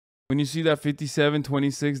When you see that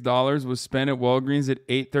 $57.26 was spent at Walgreens at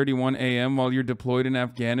 8:31 a.m. while you're deployed in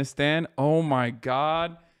Afghanistan. Oh my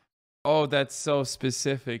God. Oh, that's so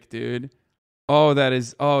specific, dude. Oh,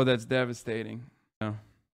 that's devastating. Yeah.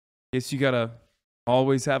 Guess you gotta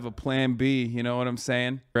always have a plan B, you know what I'm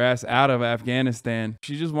saying? Your ass out of Afghanistan.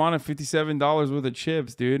 She just wanted $57 worth of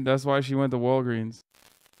chips, dude. That's why she went to Walgreens.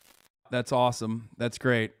 That's awesome. That's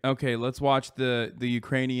great. Okay, let's watch the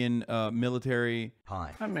Ukrainian military.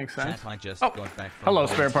 Hi. That makes sense. Hello,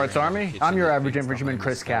 Spare Parts Army. I'm your average infantryman,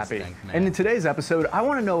 Chris Cappy. And in today's episode, I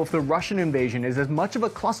want to know if the Russian invasion is as much of a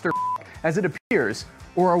cluster as it appears,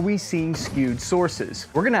 or are we seeing skewed sources?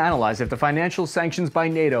 We're going to analyze if the financial sanctions by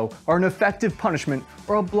NATO are an effective punishment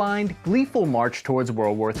or a blind, gleeful march towards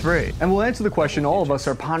World War III. And we'll answer the question all of us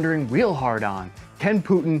are pondering real hard on. Can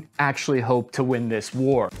Putin actually hope to win this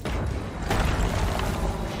war?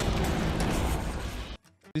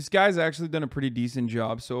 This guy's actually done a pretty decent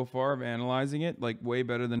job so far of analyzing it, like way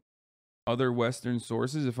better than other Western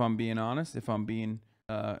sources, if I'm being honest, if I'm being,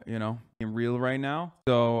 being real right now.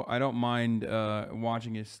 So I don't mind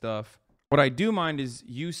watching his stuff. What I do mind is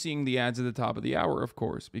you seeing the ads at the top of the hour, of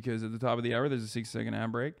course, because at the top of the hour, there's a 6-second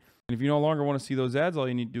ad break. And if you no longer want to see those ads, all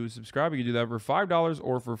you need to do is subscribe. You can do that for $5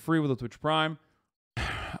 or for free with a Twitch Prime.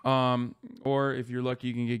 Or if you're lucky,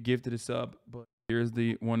 you can get gifted a sub. But here's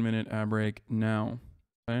the 1-minute ad break now.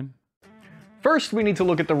 First, we need to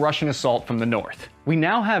look at the Russian assault from the north. We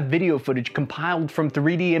now have video footage compiled from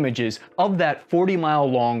 3D images of that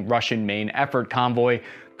 40-mile-long Russian main effort convoy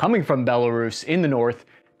coming from Belarus in the north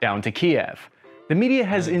down to Kyiv. The media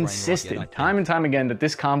has insisted time and time again that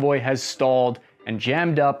this convoy has stalled and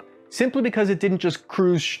jammed up simply because it didn't just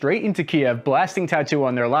cruise straight into Kyiv, blasting tattoo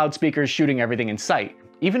on their loudspeakers, shooting everything in sight.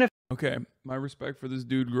 Even if... Okay, my respect for this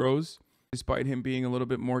dude grows, despite him being a little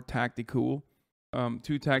bit more tactical.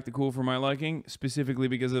 Too tactical for my liking, specifically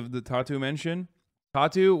because of the tattoo mention.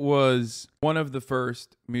 Tattoo was one of the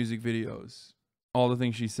first music videos. All the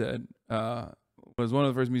things she said was one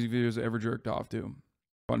of the first music videos I ever jerked off to.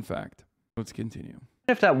 Fun fact. Let's continue.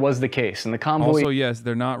 If that was the case, and the convoy... Also, yes,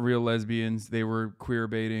 they're not real lesbians. They were queer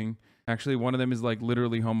baiting. Actually, one of them is like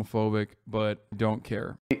literally homophobic, but don't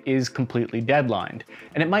care. Is completely deadlined,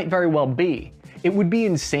 and it might very well be. It would be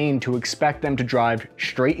insane to expect them to drive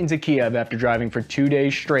straight into Kyiv after driving for 2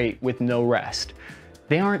 days straight with no rest.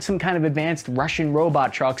 They aren't some kind of advanced Russian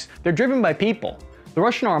robot trucks, they're driven by people. The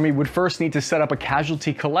Russian army would first need to set up a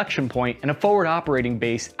casualty collection point and a forward operating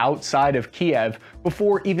base outside of Kyiv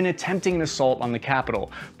before even attempting an assault on the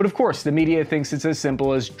capital. But of course, the media thinks it's as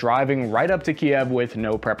simple as driving right up to Kyiv with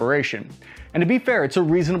no preparation. And to be fair, it's a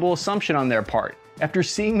reasonable assumption on their part, after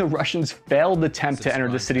seeing the Russians' failed attempt to enter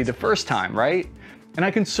the city the first time, right? And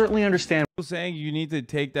I can certainly understand saying you need to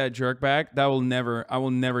take that jerk back. I will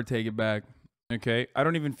never take it back. Okay? I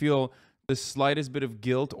don't even feel the slightest bit of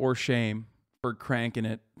guilt or shame for cranking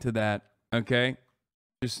it to that. Okay?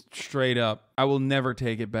 Just straight up. I will never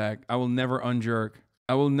take it back. I will never unjerk.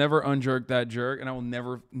 I will never unjerk that jerk, and I will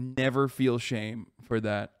never feel shame for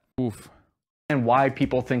that. Oof. And why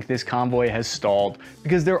people think this convoy has stalled,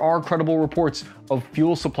 because there are credible reports of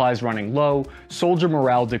fuel supplies running low, soldier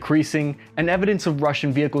morale decreasing, and evidence of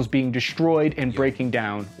Russian vehicles being destroyed and breaking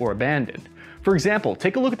down or abandoned. For example,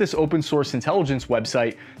 take a look at this open source intelligence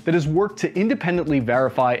website that has worked to independently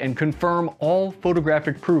verify and confirm all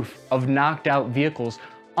photographic proof of knocked out vehicles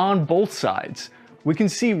on both sides. We can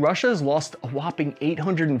see Russia has lost a whopping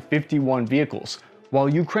 851 vehicles, while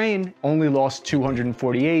Ukraine only lost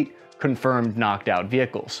 248 confirmed knocked out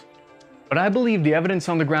vehicles. But I believe the evidence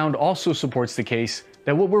on the ground also supports the case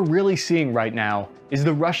that what we're really seeing right now is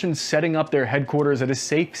the Russians setting up their headquarters at a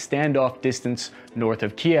safe standoff distance north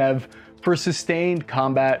of Kyiv for sustained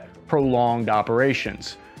combat, prolonged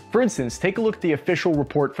operations. For instance, take a look at the official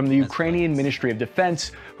report from the Ukrainian Ministry of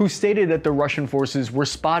Defense, who stated that the Russian forces were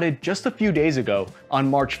spotted just a few days ago, on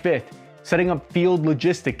March 5th, setting up field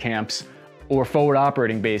logistic camps or forward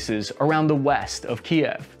operating bases around the west of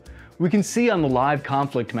Kyiv. We can see on the live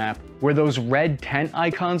conflict map where those red tent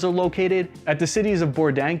icons are located at the cities of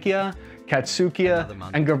Bordankia, Katsukia,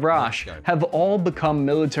 and Gavrash have all become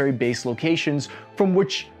military base locations from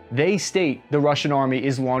which they state the Russian army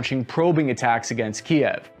is launching probing attacks against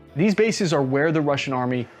Kyiv. These bases are where the Russian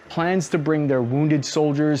army plans to bring their wounded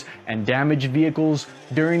soldiers and damaged vehicles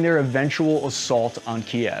during their eventual assault on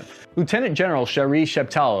Kyiv. Lieutenant General Shari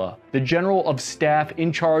Sheptala, the General of Staff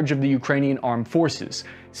in charge of the Ukrainian Armed Forces,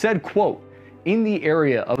 said, quote, "In the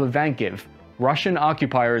area of Ivankiv, Russian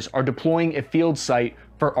occupiers are deploying a field site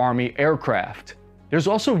for army aircraft. There's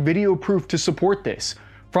also video proof to support this.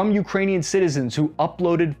 from Ukrainian citizens who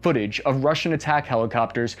uploaded footage of Russian attack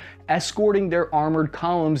helicopters escorting their armored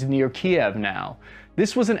columns near Kyiv now.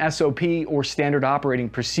 This was an SOP, or standard operating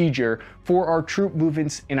procedure, for our troop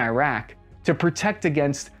movements in Iraq to protect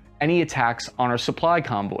against any attacks on our supply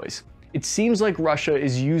convoys. It seems like Russia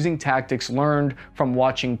is using tactics learned from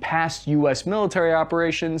watching past US military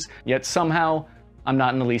operations, yet somehow I'm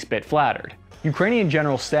not in the least bit flattered. Ukrainian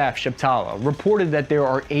General Staff Sheptala reported that there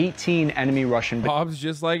are 18 enemy Russian... Bob's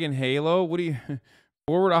just like in Halo? What do you...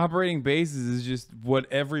 Forward operating bases is just what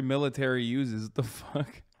every military uses. What the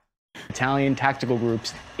fuck? Italian tactical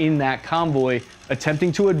groups in that convoy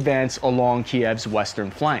attempting to advance along Kiev's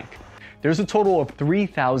western flank. There's a total of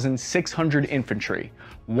 3,600 infantry,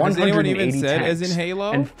 180 tanks, as in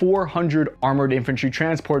Halo? and 400 armored infantry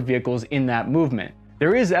transport vehicles in that movement.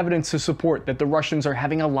 There is evidence to support that the Russians are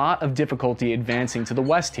having a lot of difficulty advancing to the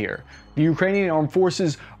west here. The Ukrainian armed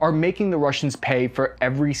forces are making the Russians pay for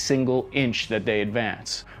every single inch that they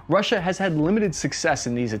advance. Russia has had limited success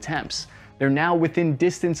in these attempts. They're now within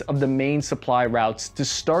distance of the main supply routes to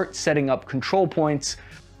start setting up control points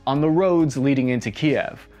on the roads leading into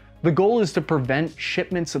Kyiv. The goal is to prevent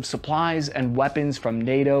shipments of supplies and weapons from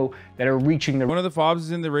NATO that are reaching the... One of the FOBs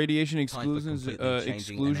is in the radiation exclusion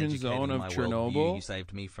zone of Chernobyl. You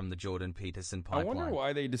saved me from the Jordan Peterson I pipeline. wonder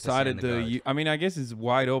why they decided to... I mean, I guess it's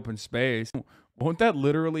wide open space. Won't that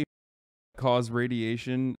literally cause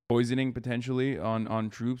radiation poisoning potentially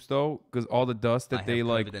on troops though? Because all the dust that they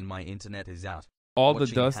like... and my internet is out. All the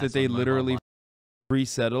dust that they literally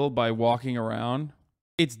resettle by walking around.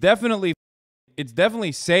 It's definitely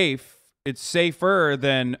safe. It's safer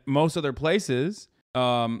than most other places.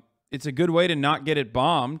 It's a good way to not get it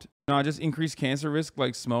bombed. Not just increase cancer risk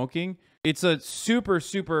like smoking. It's a super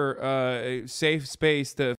safe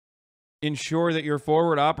space to ensure that your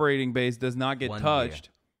forward operating base does not get touched.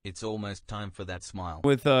 It's almost time for that smile.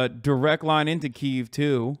 With a direct line into Kyiv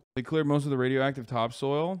too. They cleared most of the radioactive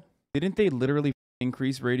topsoil. Didn't they literally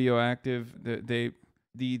increase radioactive? What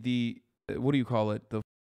do you call it? The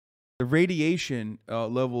radiation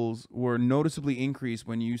levels were noticeably increased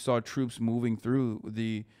when you saw troops moving through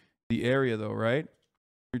the area, though, right?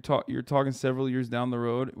 You're talking several years down the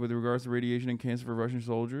road with regards to radiation and cancer for Russian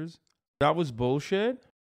soldiers. That was bullshit.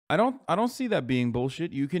 I don't see that being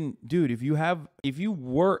bullshit. You can, dude, if you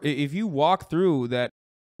walk through that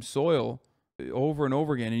soil over and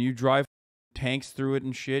over again and you drive tanks through it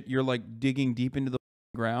and shit, you're like digging deep into the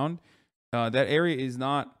ground. That area is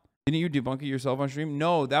not. Didn't you debunk it yourself on stream?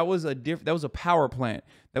 No, that was a power plant.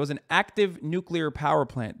 That was an active nuclear power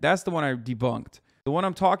plant. That's the one I debunked. The one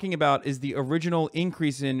I'm talking about is the original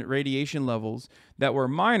increase in radiation levels that were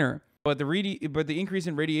minor, but the increase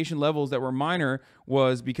in radiation levels that were minor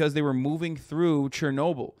was because they were moving through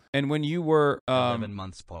Chernobyl. And when you were 11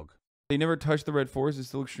 months pog. They never touched the Red Forest. It's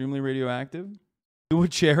still extremely radioactive. Do a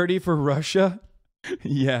charity for Russia?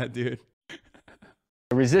 Yeah, dude.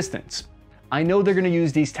 Resistance. I know they're going to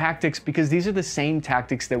use these tactics because these are the same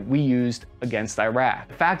tactics that we used against Iraq.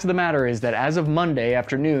 The fact of the matter is that as of Monday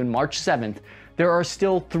afternoon, March 7th, there are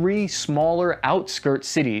still 3 smaller outskirt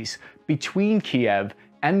cities between Kyiv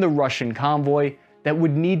and the Russian convoy that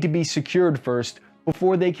would need to be secured first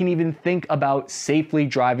before they can even think about safely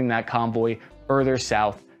driving that convoy further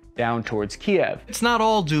south down towards Kyiv. It's not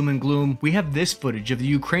all doom and gloom. We have this footage of the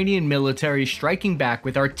Ukrainian military striking back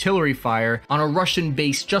with artillery fire on a Russian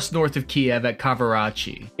base just north of Kyiv at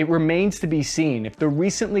Kavarachi. It remains to be seen if the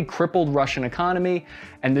recently crippled Russian economy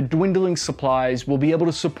and the dwindling supplies will be able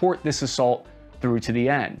to support this assault through to the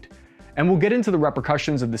end. And we'll get into the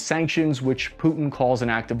repercussions of the sanctions, which Putin calls an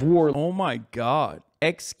act of war. Oh my God.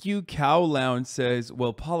 XQ Cow Lounge says,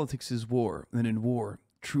 well, politics is war, and in war,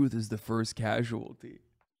 truth is the first casualty.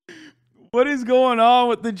 What is going on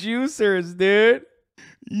with the juicers, dude?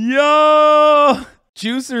 Yo!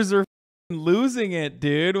 Juicers are losing it,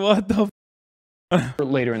 dude. What the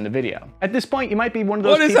later in the video. At this point, you might be one of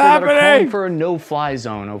those people that are calling for a no-fly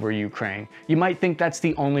zone over Ukraine. You might think that's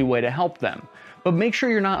the only way to help them. But make sure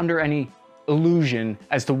you're not under any illusion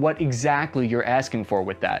as to what exactly you're asking for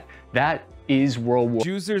with that. That is World War.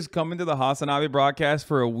 Juicers come into the HasanAbi broadcast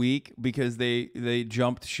for a week because they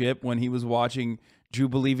jumped ship when he was watching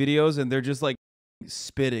Jubilee videos, and they're just like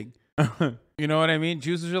spitting. You know what I mean?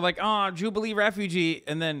 Juicers are like, oh, Jubilee refugee,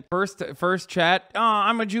 and then first chat, oh,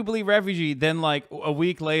 I'm a Jubilee refugee. Then like a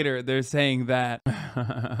week later, they're saying that.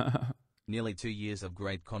 Nearly 2 years of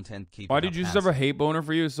great content. Why did Juicers have a hate boner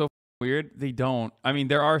for you? It's so weird. They don't. I mean,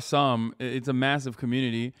 there are some. It's a massive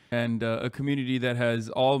community, and a community that has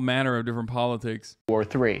all manner of different politics. War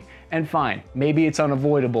 3. And fine, maybe it's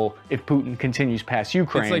unavoidable if Putin continues past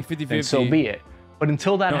Ukraine, it's like 50-50. then so be it. But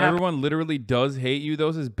until that No, happens, everyone literally does hate you.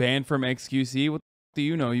 Those is banned from XQC. What do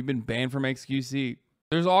you know? You've been banned from XQC.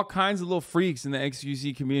 There's all kinds of little freaks in the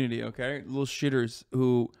XQC community, okay? Little shitters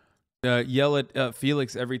who yell at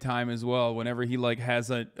Felix every time as well whenever he like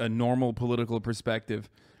has a normal political perspective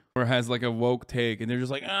or has like a woke take, and they're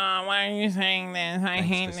just like, oh, why are you saying this? I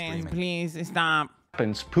hate this. Please stop.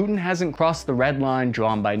 Putin hasn't crossed the red line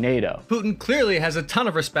drawn by NATO. Putin clearly has a ton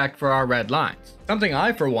of respect for our red lines. Something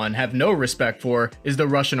I, for one, have no respect for is the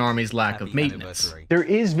Russian army's lack of maintenance. There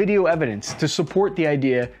is video evidence to support the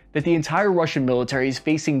idea that the entire Russian military is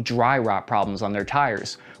facing dry rot problems on their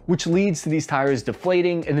tires, which leads to these tires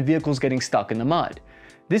deflating and the vehicles getting stuck in the mud.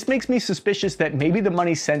 This makes me suspicious that maybe the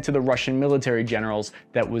money sent to the Russian military generals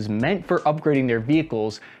that was meant for upgrading their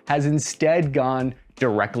vehicles has instead gone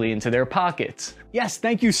directly into their pockets. Yes,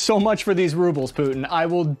 thank you so much for these rubles, Putin. I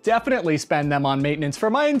will definitely spend them on maintenance for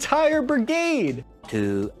my entire brigade.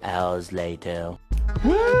 2 hours later.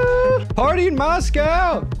 Woo! Party in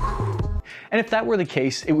Moscow! And if that were the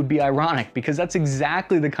case, it would be ironic because that's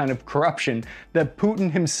exactly the kind of corruption that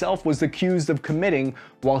Putin himself was accused of committing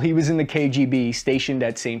while he was in the KGB stationed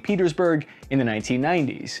at St. Petersburg in the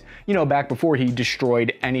 1990s. You know, back before he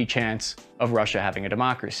destroyed any chance of Russia having a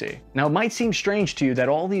democracy. Now, it might seem strange to you that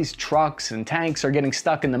all these trucks and tanks are getting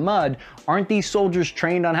stuck in the mud. Aren't these soldiers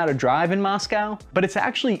trained on how to drive in Moscow? But it's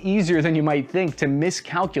actually easier than you might think to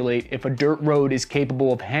miscalculate if a dirt road is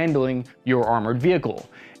capable of handling your armored vehicle.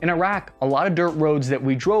 In Iraq, a lot of dirt roads that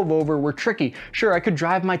we drove over were tricky. Sure, I could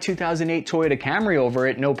drive my 2008 Toyota Camry over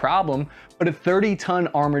it, no problem, but a 30-ton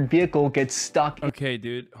armored vehicle gets stuck. Okay,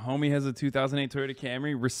 dude. Homie has a 2008 Toyota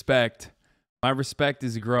Camry. Respect. My respect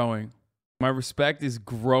is growing. My respect is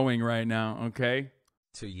growing right now, okay?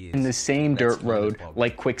 2 years. In the same dirt road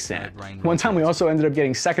like quicksand. One time we also ended up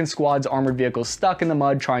getting second squad's armored vehicles stuck in the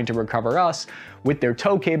mud trying to recover us with their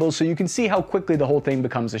tow cables, so you can see how quickly the whole thing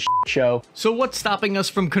becomes a shit show. So what's stopping us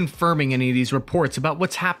from confirming any of these reports about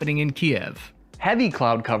what's happening in Kyiv? Heavy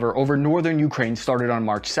cloud cover over northern Ukraine started on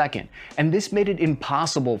March 2nd, and this made it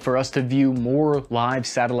impossible for us to view more live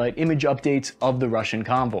satellite image updates of the Russian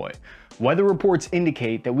convoy. Weather reports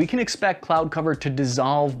indicate that we can expect cloud cover to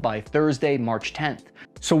dissolve by Thursday, March 10th.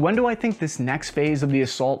 So when do I think this next phase of the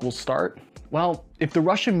assault will start? Well, if the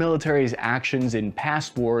Russian military's actions in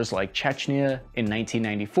past wars like Chechnya in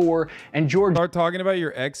 1994 and Georgia— Start talking about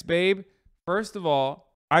your ex, babe. First of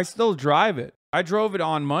all, I still drive it. I drove it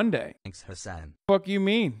on Monday. Thanks, Hasan. Fuck you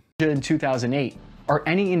mean? in 2008 are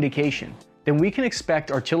any indication, then we can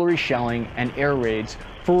expect artillery shelling and air raids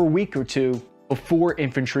for a week or two before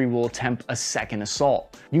infantry will attempt a second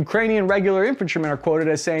assault. Ukrainian regular infantrymen are quoted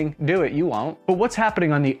as saying, "Do it, you won't." But what's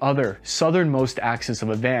happening on the other southernmost axis of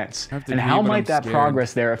advance? And how might that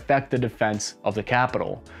progress there affect the defense of the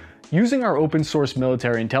capital? Using our open source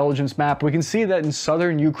military intelligence map, we can see that in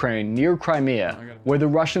southern Ukraine, near Crimea, where the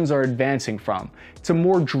Russians are advancing from, it's a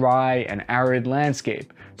more dry and arid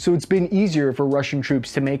landscape. So it's been easier for Russian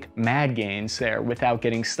troops to make mad gains there without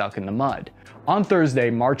getting stuck in the mud. On Thursday,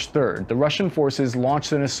 March 3rd, the Russian forces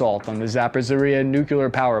launched an assault on the Zaporizhzhia nuclear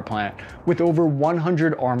power plant with over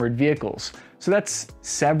 100 armored vehicles. So that's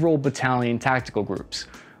several battalion tactical groups.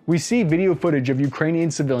 We see video footage of Ukrainian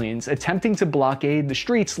civilians attempting to blockade the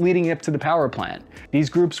streets leading up to the power plant. These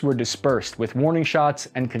groups were dispersed with warning shots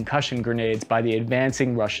and concussion grenades by the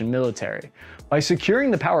advancing Russian military. By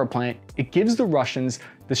securing the power plant, it gives the Russians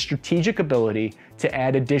the strategic ability to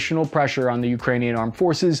add additional pressure on the Ukrainian armed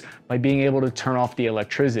forces by being able to turn off the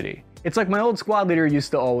electricity. It's like my old squad leader used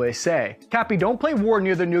to always say, "Cappy, don't play war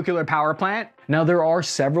near the nuclear power plant." Now, there are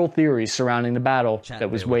several theories surrounding the battle that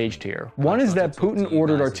was waged here. One is that Putin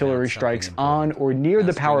ordered artillery strikes on or near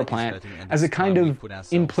the power plant as a kind of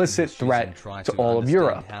implicit threat to all of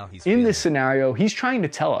Europe. In this scenario, he's trying to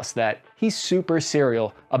tell us that he's super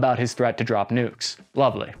serial about his threat to drop nukes.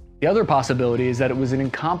 Lovely. The other possibility is that it was an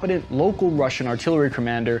incompetent local Russian artillery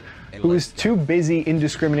commander who was too busy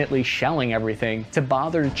indiscriminately shelling everything to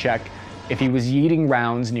bother to check if he was yeeting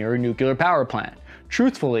rounds near a nuclear power plant.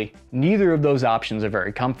 Truthfully, neither of those options are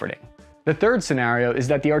very comforting. The third scenario is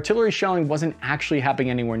that the artillery shelling wasn't actually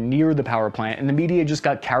happening anywhere near the power plant and the media just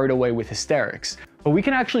got carried away with hysterics. But we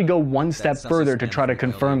can actually go one step further to try to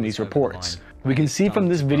confirm these reports. We can see from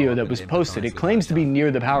this video that was posted, it claims to be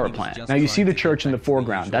near the power plant. Now you see the church in the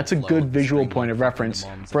foreground. That's a good visual point of reference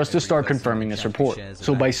for us to start confirming this report.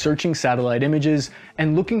 So by searching satellite images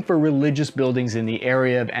and looking for religious buildings in the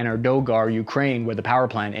area of Enerdogar, Ukraine, where the power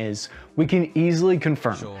plant is, We can easily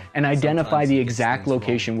confirm and identify the exact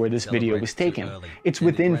location where this video was taken. It's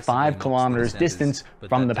within 5 kilometers distance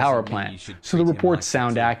from the power plant, so the reports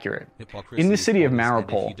sound accurate. In the city of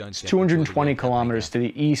Mariupol, it's 220 kilometers to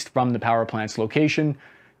the east from the power plant's location.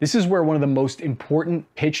 This is where one of the most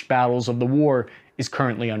important pitched battles of the war is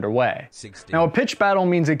currently underway. Now, a pitched battle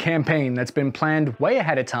means a campaign that's been planned way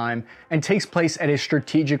ahead of time and takes place at a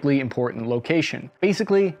strategically important location.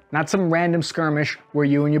 Basically, not some random skirmish where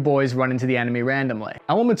you and your boys run into the enemy randomly.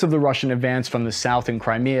 Elements of the Russian advance from the south in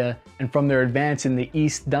Crimea and from their advance in the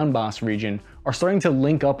east Donbass region are starting to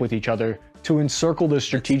link up with each other to encircle the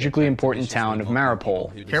strategically important town of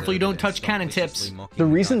Mariupol. Careful you don't touch cannon tips. The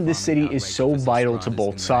reason this city is so vital to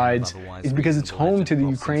both sides is because it's home to the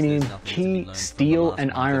Ukrainian key steel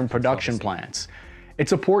and iron production plants.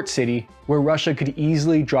 It's a port city where Russia could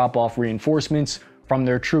easily drop off reinforcements from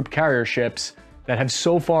their troop carrier ships that have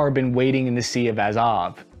so far been waiting in the Sea of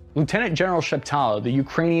Azov. Lieutenant General Sheptala, the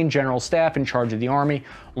Ukrainian general staff in charge of the army,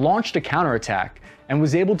 launched a counterattack and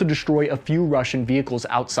was able to destroy a few Russian vehicles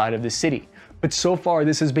outside of the city. But so far,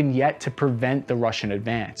 this has been yet to prevent the Russian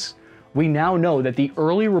advance. We now know that the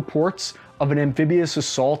early reports of an amphibious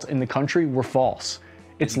assault in the country were false.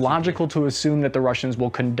 It's logical to assume that the Russians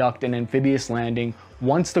will conduct an amphibious landing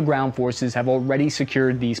once the ground forces have already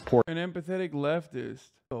secured these ports. An empathetic leftist.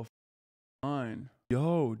 Oh, fine.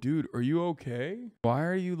 Yo, dude, are you okay? Why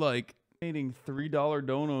are you like eating $3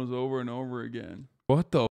 donos over and over again?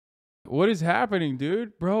 What the? What is happening,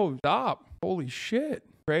 dude? Bro, stop. Holy shit.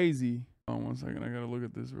 Crazy. Oh, 1 second. I gotta look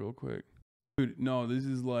at this real quick. Dude, no, this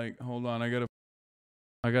is like, hold on. I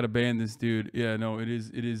gotta ban this dude. Yeah, no, it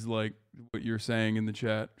is like what you're saying in the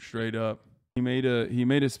chat, straight up. He made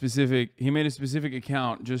a specific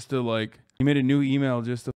account just to like, he made a new email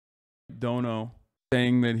just to dono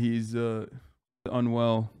saying that he's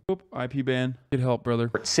unwell. Oop, IP ban. Get help, brother.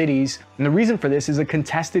 Cities, and the reason for this is a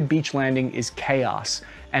contested beach landing is chaos,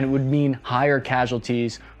 and it would mean higher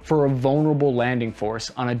casualties for a vulnerable landing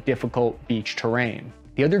force on a difficult beach terrain.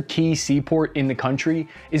 The other key seaport in the country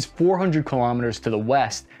is 400 kilometers to the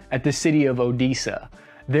west at the city of Odessa.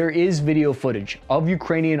 There is video footage of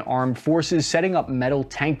Ukrainian armed forces setting up metal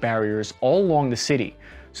tank barriers all along the city,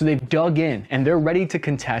 so they've dug in and they're ready to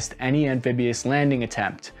contest any amphibious landing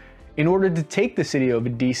attempt. In order to take the city of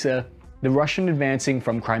Odessa, the Russian advancing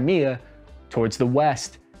from Crimea towards the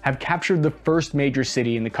west have captured the first major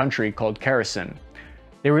city in the country called Kherson.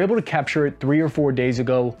 They were able to capture it 3 or 4 days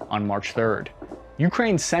ago on March 3rd.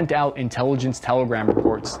 Ukraine sent out intelligence telegram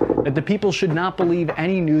reports that the people should not believe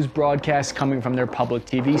any news broadcasts coming from their public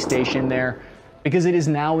TV station there because it is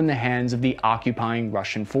now in the hands of the occupying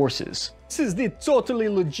Russian forces. This is the totally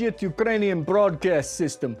legit Ukrainian broadcast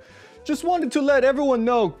system. Just wanted to let everyone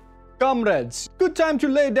know, comrades, good time to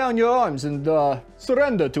lay down your arms and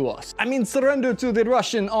surrender to us. I mean, surrender to the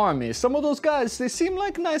Russian army. Some of those guys, they seem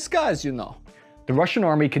like nice guys, you know. The Russian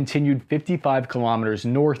army continued 55 kilometers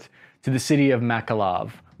north to the city of Mykolaiv,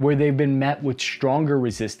 where they've been met with stronger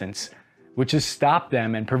resistance, which has stopped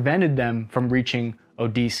them and prevented them from reaching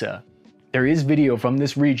Odessa. There is video from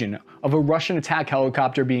this region of a Russian attack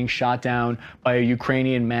helicopter being shot down by a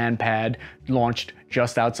Ukrainian man pad launched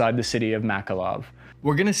just outside the city of Mykolaiv.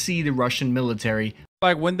 We're gonna see the Russian military.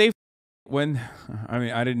 Like I mean,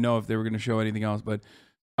 I didn't know if they were going to show anything else, but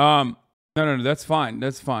no, that's fine.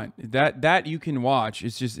 That's fine. That you can watch.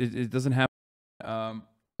 It's just it doesn't have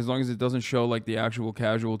as long as it doesn't show like the actual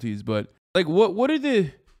casualties. But like what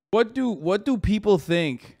do people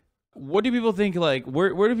think? What do people think, like,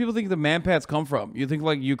 where do people think the manpads come from? You think,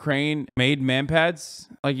 like, Ukraine made manpads?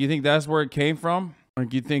 Like, you think that's where it came from?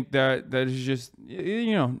 Like, you think that is just,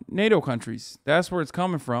 you know, NATO countries. That's where it's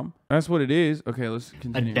coming from. That's what it is. Okay, let's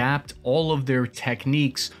continue. Adapt all of their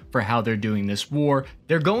techniques for how they're doing this war.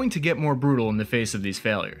 They're going to get more brutal in the face of these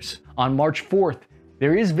failures. On March 4th,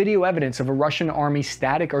 there is video evidence of a Russian army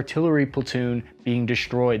static artillery platoon being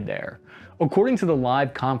destroyed there. According to the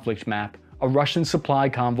live conflict map, a Russian supply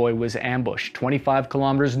convoy was ambushed 25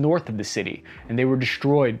 kilometers north of the city, and they were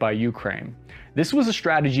destroyed by Ukraine. This was a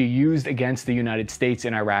strategy used against the United States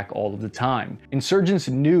in Iraq all of the time. Insurgents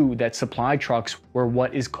knew that supply trucks were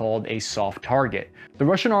what is called a soft target. The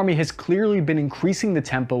Russian army has clearly been increasing the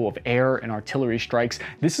tempo of air and artillery strikes.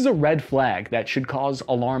 This is a red flag that should cause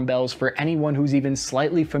alarm bells for anyone who's even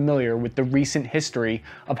slightly familiar with the recent history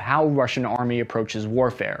of how Russian army approaches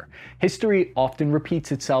warfare. History often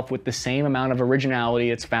repeats itself with the same amount of originality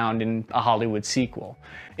it's found in a Hollywood sequel.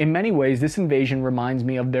 In many ways, this invasion reminds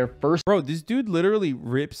me of their first— Bro, this dude literally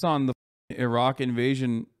rips on the Iraq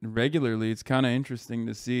invasion regularly. It's kind of interesting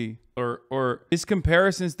to see. Or his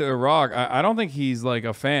comparisons to Iraq. I don't think he's like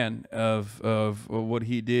a fan of what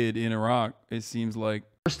he did in Iraq. It seems like.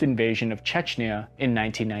 First invasion of Chechnya in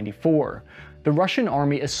 1994. The Russian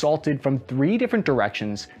army assaulted from 3 different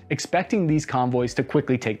directions, expecting these convoys to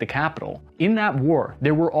quickly take the capital. In that war,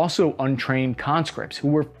 there were also untrained conscripts who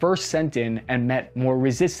were first sent in and met more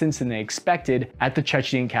resistance than they expected at the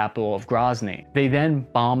Chechen capital of Grozny. They then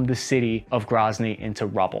bombed the city of Grozny into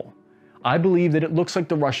rubble. I believe that it looks like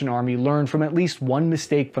the Russian army learned from at least one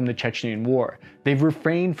mistake from the Chechen War. They've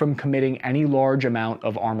refrained from committing any large amount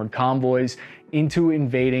of armored convoys into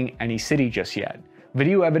invading any city just yet.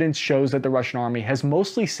 Video evidence shows that the Russian army has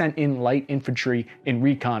mostly sent in light infantry in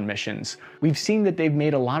recon missions. We've seen that they've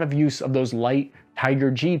made a lot of use of those light Tiger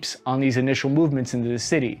Jeeps on these initial movements into the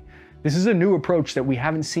city. This is a new approach that we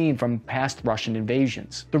haven't seen from past Russian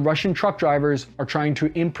invasions. The Russian truck drivers are trying to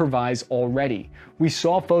improvise already. We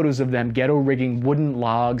saw photos of them ghetto rigging wooden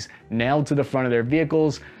logs nailed to the front of their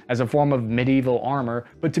vehicles as a form of medieval armor,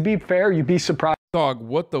 but to be fair, you'd be surprised. Dog,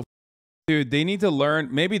 what the dude, they need to learn.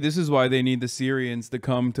 Maybe this is why they need the Syrians to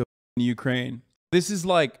come to Ukraine. This is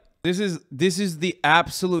the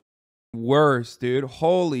absolute worst, dude.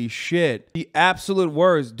 Holy shit. The absolute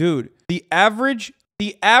worst, dude. The average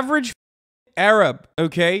Arab,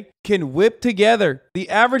 okay, can whip together. The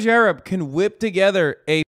average Arab can whip together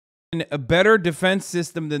a better defense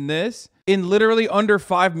system than this in literally under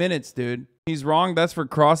 5 minutes, dude. He's wrong. That's for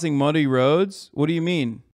crossing muddy roads. What do you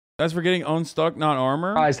mean? That's for getting unstuck, not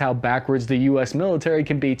armor? Surprised how backwards the US military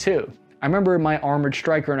can be too. I remember in my armored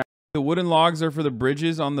striker and the wooden logs are for the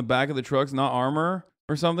bridges on the back of the trucks, not armor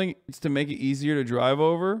or something. It's to make it easier to drive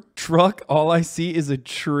over. Truck, all I see is a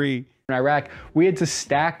tree. In Iraq, we had to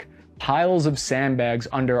stack piles of sandbags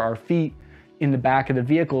under our feet in the back of the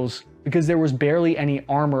vehicles because there was barely any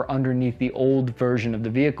armor underneath the old version of the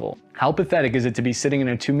vehicle. How pathetic is it to be sitting in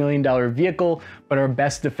a $2 million vehicle, but our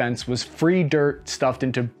best defense was free dirt stuffed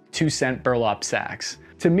into 2-cent burlap sacks?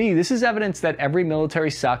 To me, this is evidence that every military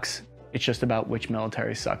sucks. It's just about which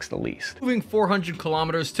military sucks the least. Moving 400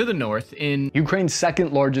 kilometers to the north in Ukraine's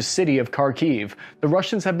second largest city of Kyiv, the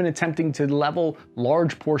Russians have been attempting to level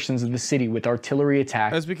large portions of the city with artillery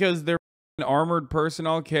attacks. That's because their armored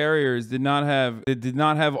personnel carriers did not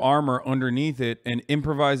have armor underneath it, and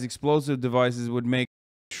improvised explosive devices would make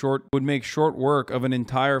short work of an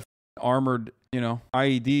entire armored,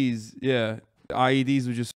 IEDs. Yeah, the IEDs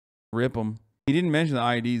would just rip them. He didn't mention the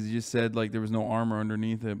IEDs, he just said like there was no armor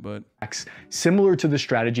underneath it, but similar to the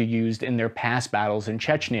strategy used in their past battles in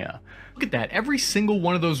Chechnya. Look at that, every single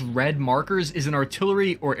one of those red markers is an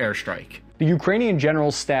artillery or airstrike. The Ukrainian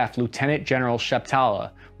General Staff Lieutenant General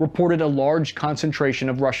Sheptala reported a large concentration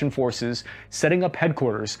of Russian forces setting up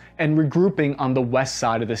headquarters and regrouping on the west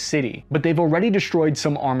side of the city, but they've already destroyed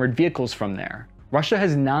some armored vehicles from there. Russia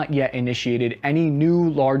has not yet initiated any new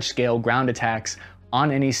large-scale ground attacks on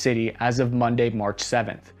any city as of Monday, March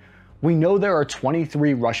 7th. We know there are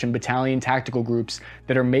 23 Russian battalion tactical groups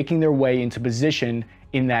that are making their way into position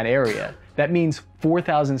in that area. That means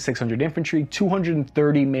 4,600 infantry,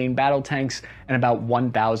 230 main battle tanks, and about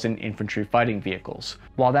 1,000 infantry fighting vehicles.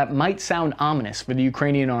 While that might sound ominous for the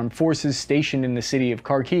Ukrainian armed forces stationed in the city of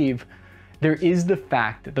Kyiv, there is the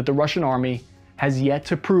fact that the Russian army has yet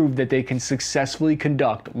to prove that they can successfully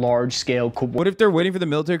conduct large-scale. What if they're waiting for the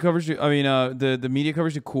military coverage to, the media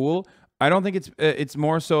coverage to cool? I don't think it's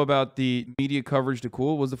more so about the media coverage to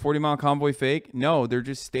cool. Was the 40-mile convoy fake? No, they're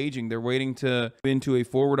just staging. They're waiting to into a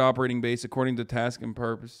forward operating base according to task and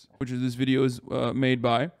purpose, which is this video is made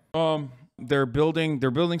by. They're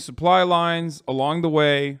building supply lines along the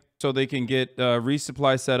way so they can get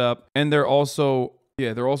resupply set up, and they're also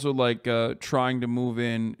like trying to move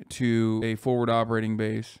in to a forward operating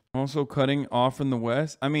base. Also cutting off from the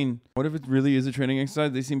west. I mean, what if it really is a training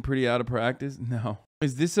exercise? They seem pretty out of practice. No.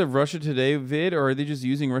 Is this a Russia Today vid, or are they just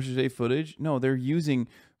using Russia Today footage? No, they're using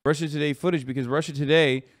Russia Today footage because Russia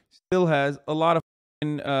Today still has a lot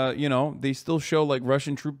of, they still show like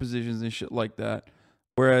Russian troop positions and shit like that.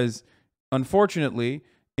 Whereas, unfortunately,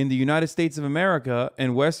 in the United States of America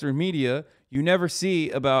and Western media, you never see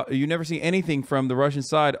anything from the Russian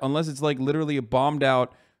side unless it's like literally a bombed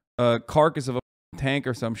out carcass of a tank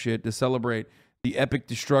or some shit to celebrate the epic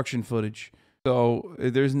destruction footage. So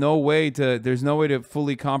there's no way to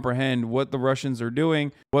fully comprehend what the Russians are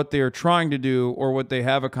doing, what they are trying to do, or what they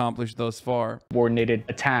have accomplished thus far. Coordinated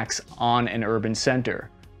attacks on an urban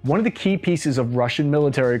center. One of the key pieces of Russian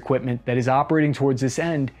military equipment that is operating towards this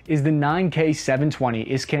end is the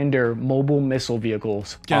 9K-720 Iskander mobile missile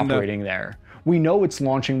vehicles operating there. we know it's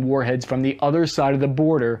launching warheads from the other side of the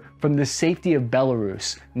border from the safety of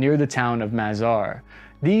Belarus, near the town of Mazar.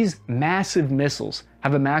 These massive missiles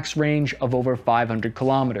have a max range of over 500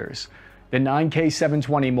 kilometers. The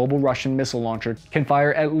 9K-720 mobile Russian missile launcher can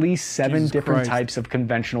fire at least 7 different types of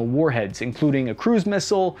conventional warheads, including a cruise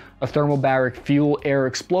missile, a thermobaric fuel-air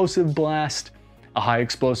explosive blast, a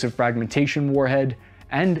high-explosive fragmentation warhead,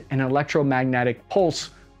 and an electromagnetic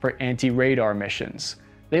pulse for anti-radar missions.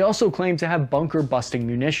 They also claim to have bunker-busting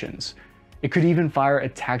munitions. It could even fire a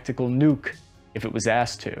tactical nuke if it was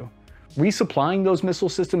asked to. Resupplying those missile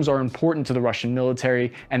systems are important to the Russian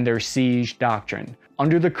military and their siege doctrine.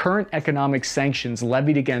 Under the current economic sanctions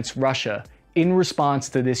levied against Russia in response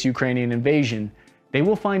to this Ukrainian invasion, they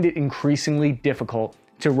will find it increasingly difficult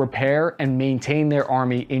to repair and maintain their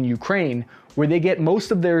army in Ukraine, where they get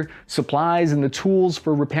most of their supplies and the tools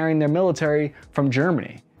for repairing their military from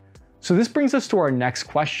Germany. So this brings us to our next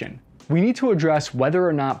question. We need to address whether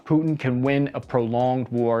or not Putin can win a prolonged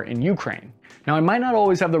war in Ukraine. Now, I might not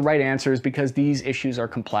always have the right answers because these issues are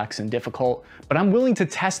complex and difficult, but I'm willing to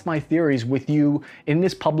test my theories with you in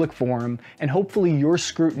this public forum, and hopefully your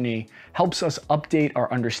scrutiny helps us update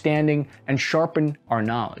our understanding and sharpen our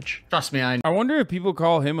knowledge. Trust me, I I wonder if people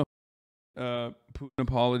call him a Putin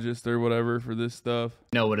apologist or whatever for this stuff.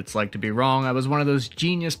 know what it's like to be wrong. I was one of those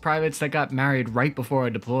genius privates that got married right before I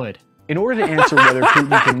deployed. In order to answer whether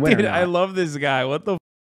Putin can win Dude, or not, I love this guy. What the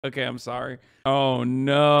Okay, I'm sorry. Oh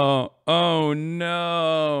no. Oh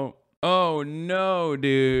no. Oh no,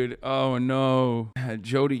 dude. Oh no.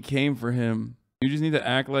 Jody came for him. You just need to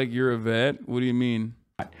act like you're a vet? What do you mean?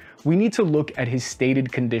 we need to look at his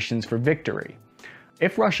stated conditions for victory.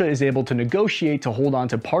 If Russia is able to negotiate to hold on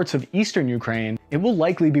to parts of eastern Ukraine, it will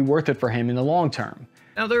likely be worth it for him in the long term.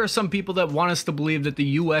 Now, there are some people that want us to believe that the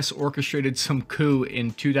US orchestrated some coup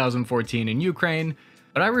in 2014 in Ukraine,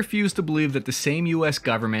 but I refuse to believe that the same US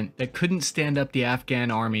government that couldn't stand up the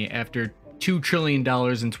Afghan army after $2 trillion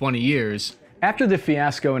in 20 years. After the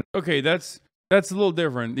fiasco in Okay, that's a little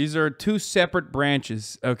different. These are two separate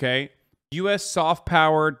branches, okay? US soft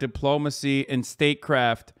power, diplomacy, and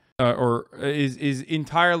statecraft is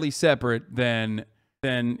entirely separate than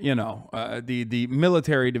you know, the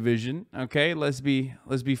military division, okay? Let's be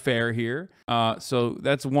fair here. So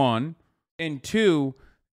that's one. And two,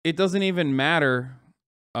 it doesn't even matter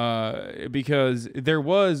because there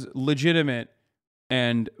was legitimate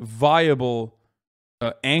and viable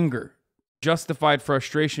anger, justified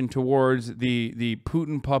frustration towards the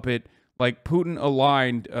Putin puppet, like Putin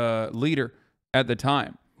aligned leader at the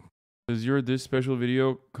time. Does this special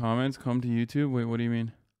video comments come to YouTube? Wait, what do you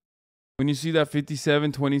mean? When you see that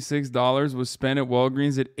 $57.26 was spent at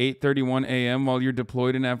Walgreens at 8:31 a.m. while you're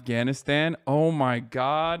deployed in Afghanistan? Oh my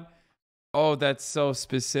God. Oh, that's so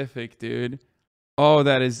specific, dude. Oh,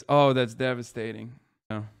 that's devastating.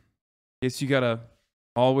 Yeah. Guess you gotta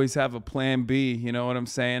always have a plan B, you know what I'm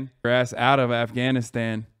saying? Your ass out of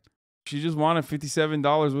Afghanistan. She just wanted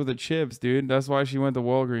 $57 worth of chips, dude. That's why she went to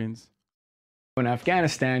Walgreens. In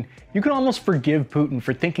Afghanistan, you can almost forgive Putin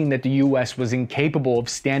for thinking that the US was incapable of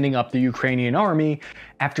standing up the Ukrainian army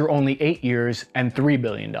after only 8 years and $3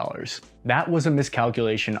 billion. That was a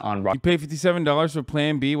miscalculation on Russia. You pay $57 for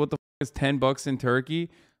plan B? What the f is $10 in Turkey?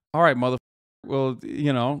 All right, motherfucker. Well,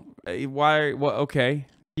 you know, why? Well, okay.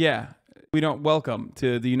 Yeah. We don't welcome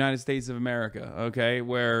to the United States of America, okay?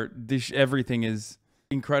 Where everything is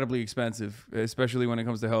incredibly expensive, especially when it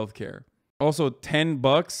comes to healthcare. Also,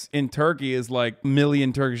 $10 in Turkey is like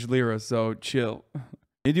million Turkish lira, so chill.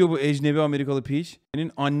 Ne diyor bu ecnebi Amerikalı piç?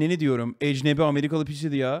 Senin anneni diyorum. Ecnebi Amerikalı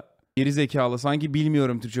piçi ya. Geri zekalı. Sanki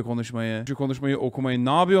bilmiyorum Türkçe konuşmayı. Türkçe konuşmayı okumayı.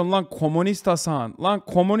 Ne yapıyorsun lan komünist Hasan? Lan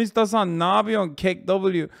komünist Hasan ne yapıyorsun? Kek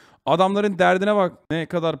W. Adamların derdine bak. Ne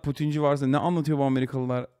kadar Putinci varsa ne anlatıyor bu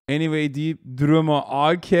Amerikalılar? Anyway deyip duruma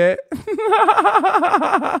AK.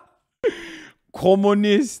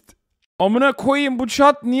 Komünist. Amına koyayım bu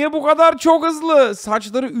chat niye bu kadar çok hızlı?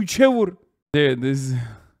 Saçları 3'e vur. Dude, this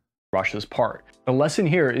Russia's part. The lesson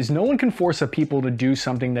here is no one can force a people to do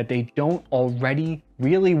something that they don't already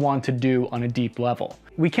really want to do on a deep level.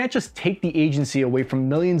 We can't just take the agency away from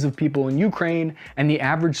millions of people in Ukraine and the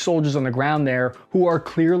average soldiers on the ground there who are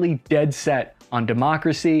clearly dead set on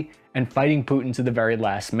democracy and fighting Putin to the very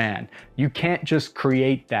last man. You can't just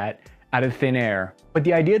create that out of thin air. But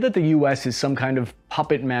the idea that the US is some kind of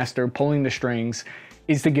puppet master pulling the strings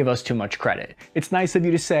is to give us too much credit. It's nice of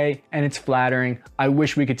you to say, and it's flattering. I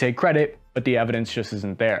wish we could take credit, but the evidence just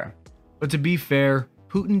isn't there. But to be fair,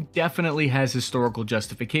 Putin definitely has historical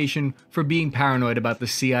justification for being paranoid about the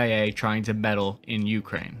CIA trying to meddle in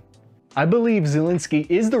Ukraine. I believe Zelensky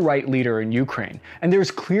is the right leader in Ukraine, and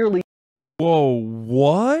there's clearly Whoa,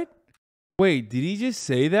 what? Wait, did he just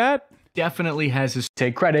say that? Definitely has his...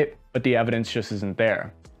 Take credit, but the evidence just isn't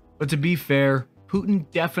there. But to be fair, Putin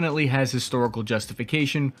definitely has historical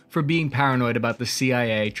justification for being paranoid about the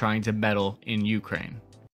CIA trying to meddle in Ukraine.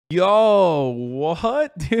 Yo,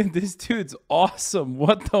 what? Dude, this dude's awesome.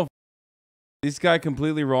 What the f? This guy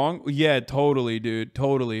completely wrong? Yeah, totally, dude.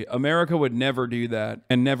 Totally. America would never do that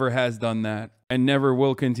and never has done that and never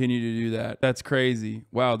will continue to do that. That's crazy.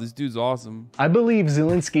 Wow, this dude's awesome. I believe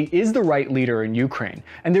Zelensky is the right leader in Ukraine,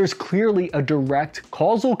 and there's clearly a direct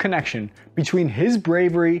causal connection between his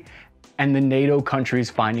bravery and the NATO countries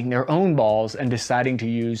finding their own balls and deciding to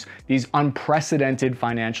use these unprecedented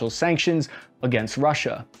financial sanctions against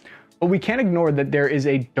Russia. But we can't ignore that there is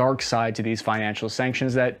a dark side to these financial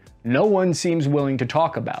sanctions that no one seems willing to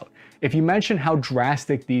talk about. If you mention how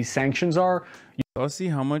drastic these sanctions are, I'll see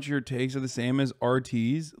how much your takes are the same as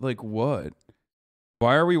RT's. Like what?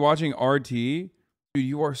 Why are we watching RT? Dude,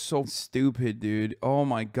 you are so stupid, dude. Oh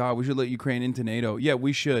my God, we should let Ukraine into NATO. Yeah,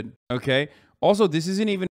 we should. Okay. Also, this isn't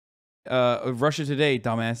even Russia Today,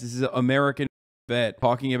 dumbass. This is an American vet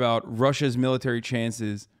talking about Russia's military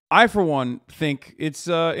chances. I, for one, think it's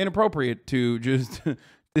inappropriate to just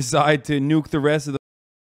decide to nuke the rest of the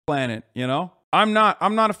planet, you know? I'm not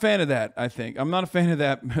a fan of that, I think. I'm not a fan of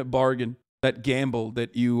that bargain, that gamble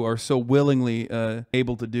that you are so willingly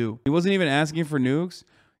able to do. He wasn't even asking for nukes.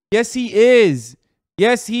 Yes, he is.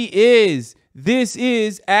 Yes, he is. This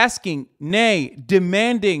is asking, nay,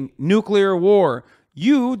 demanding nuclear war.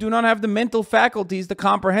 You do not have the mental faculties to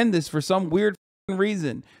comprehend this for some weird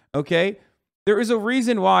reason, okay? There is a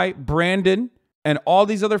reason why Brandon and all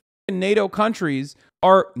these other NATO countries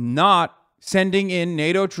are not sending in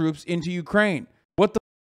NATO troops into Ukraine. What the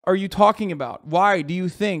are you talking about? Why do you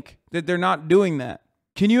think that they're not doing that?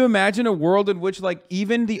 Can you imagine a world in which, like,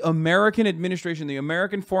 even the American administration, the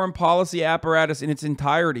American foreign policy apparatus in its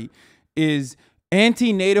entirety is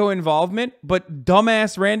anti-NATO involvement, but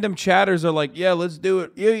dumbass random chatters are like, yeah, let's do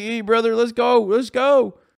it. Yeah, brother, let's go. Let's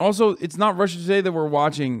go. Also, it's not Russia Today that we're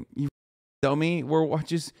watching. You dummy. We're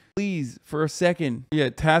watching, please, for a second. Yeah,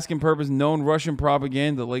 task and purpose, known Russian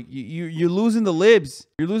propaganda. Like, you're losing the libs.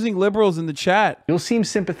 You're losing liberals in the chat. You'll seem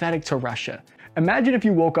sympathetic to Russia. Imagine if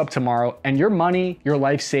you woke up tomorrow and your money, your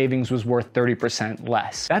life savings was worth 30%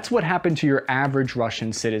 less. That's what happened to your average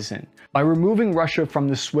Russian citizen. By removing Russia from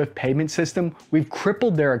the SWIFT payment system, we've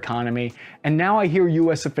crippled their economy, and now I hear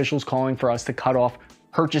US officials calling for us to cut off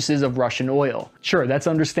purchases of Russian oil. Sure, that's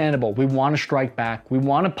understandable. We want to strike back. We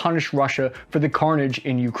want to punish Russia for the carnage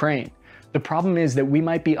in Ukraine. The problem is that we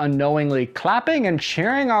might be unknowingly clapping and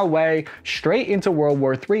cheering our way straight into World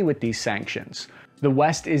War III with these sanctions. The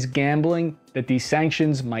West is gambling that these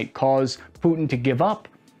sanctions might cause Putin to give up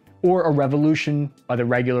or a revolution by the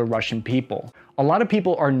regular Russian people. A lot of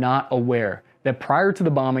people are not aware that prior to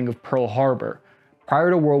the bombing of Pearl Harbor,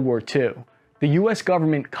 prior to World War II, the US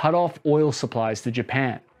government cut off oil supplies to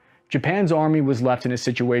Japan. Japan's army was left in a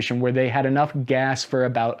situation where they had enough gas for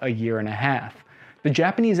about a year and a half. The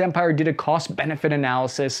Japanese Empire did a cost-benefit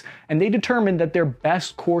analysis, and they determined that their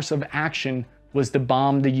best course of action was to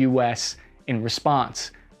bomb the US in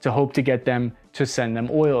response, to hope to get them to send them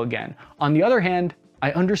oil again. On the other hand,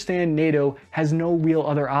 I understand NATO has no real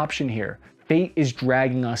other option here. Fate is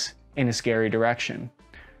dragging us in a scary direction.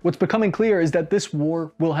 What's becoming clear is that this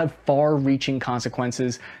war will have far-reaching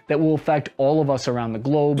consequences that will affect all of us around the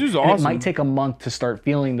globe, and it might take a month to start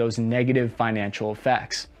feeling those negative financial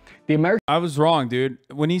effects. I was wrong, dude.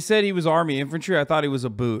 When he said he was Army infantry, I thought he was a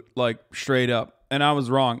boot, like straight up, and I was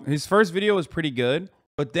wrong. His first video was pretty good,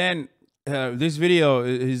 but then this video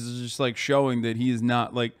is just like showing that he is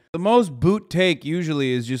not, like, the most boot take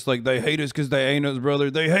usually is just like, they hate us because they ain't us,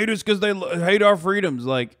 brother. They hate us because they hate our freedoms.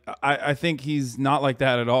 Like, I think he's not like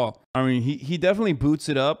that at all. I mean, he definitely boots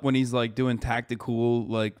it up when he's like doing tactical,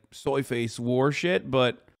 like, soy face war shit.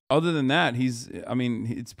 But other than that, I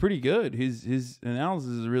mean, it's pretty good. His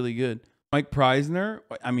analysis is really good. Mike Preisner,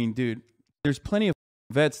 I mean, dude, there's plenty of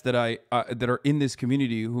vets that that are in this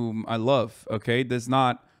community whom I love. Okay,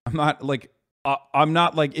 I'm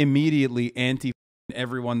not like immediately anti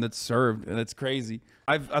everyone that's served. That's crazy.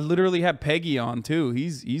 I literally had Peggy on too.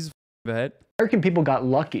 He's a vet. American people got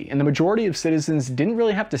lucky, and the majority of citizens didn't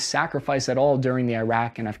really have to sacrifice at all during the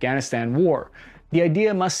Iraq and Afghanistan war. The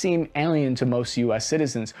idea must seem alien to most US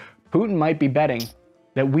citizens. Putin might be betting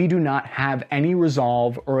that we do not have any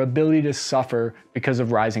resolve or ability to suffer because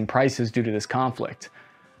of rising prices due to this conflict.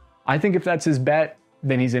 I think if that's his bet,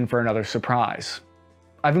 then he's in for another surprise.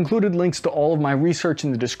 I've included links to all of my research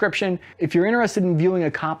in the description. If you're interested in viewing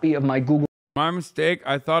a copy of my Google... My mistake.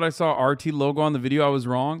 I thought I saw RT logo on the video. I was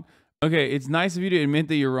wrong. Okay, it's nice of you to admit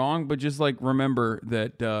that you're wrong, but just like remember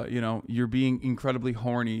that you know, you're being incredibly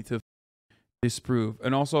horny to disprove.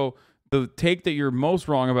 And also, the take that you're most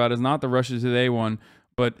wrong about is not the Russia Today one,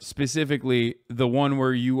 but specifically the one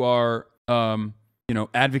where you are you know,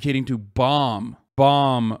 advocating to bomb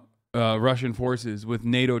Russian forces with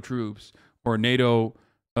NATO troops or NATO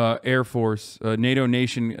Air Force, NATO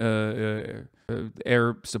nation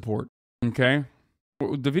air support. Okay?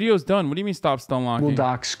 The video's done. What do you mean stop stun locking? Google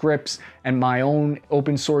Doc scripts and my own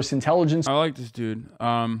open source intelligence. I like this dude.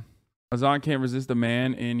 Hasan can't resist a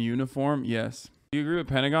man in uniform. Yes. Do you agree with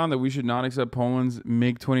Pentagon that we should not accept Poland's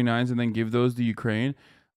MiG-29s and then give those to Ukraine?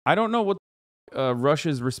 I don't know what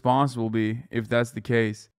Russia's response will be if that's the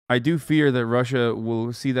case. I do fear that Russia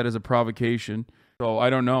will see that as a provocation. So I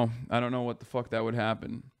don't know. I don't know what the fuck that would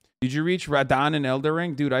happen. Did you reach Radan in Elder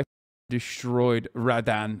Ring? Dude, I destroyed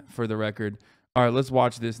Radan, for the record. All right, let's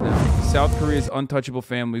watch this now. South Korea's untouchable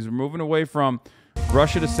families. We're moving away from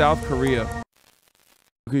Russia to South Korea.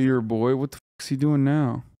 Look at your boy. What the fuck's he doing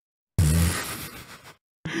now?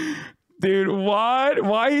 Dude, what?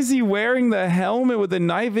 Why is he wearing the helmet with the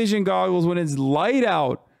night vision goggles when it's light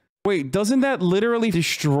out? Wait, doesn't that literally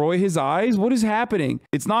destroy his eyes? What is happening?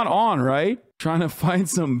 It's not on, right? Trying to find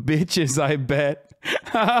some bitches, I bet.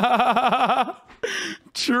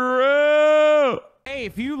 True. Hey,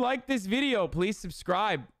 if you like this video, please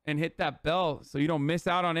subscribe and hit that bell so you don't miss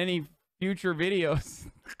out on any future videos.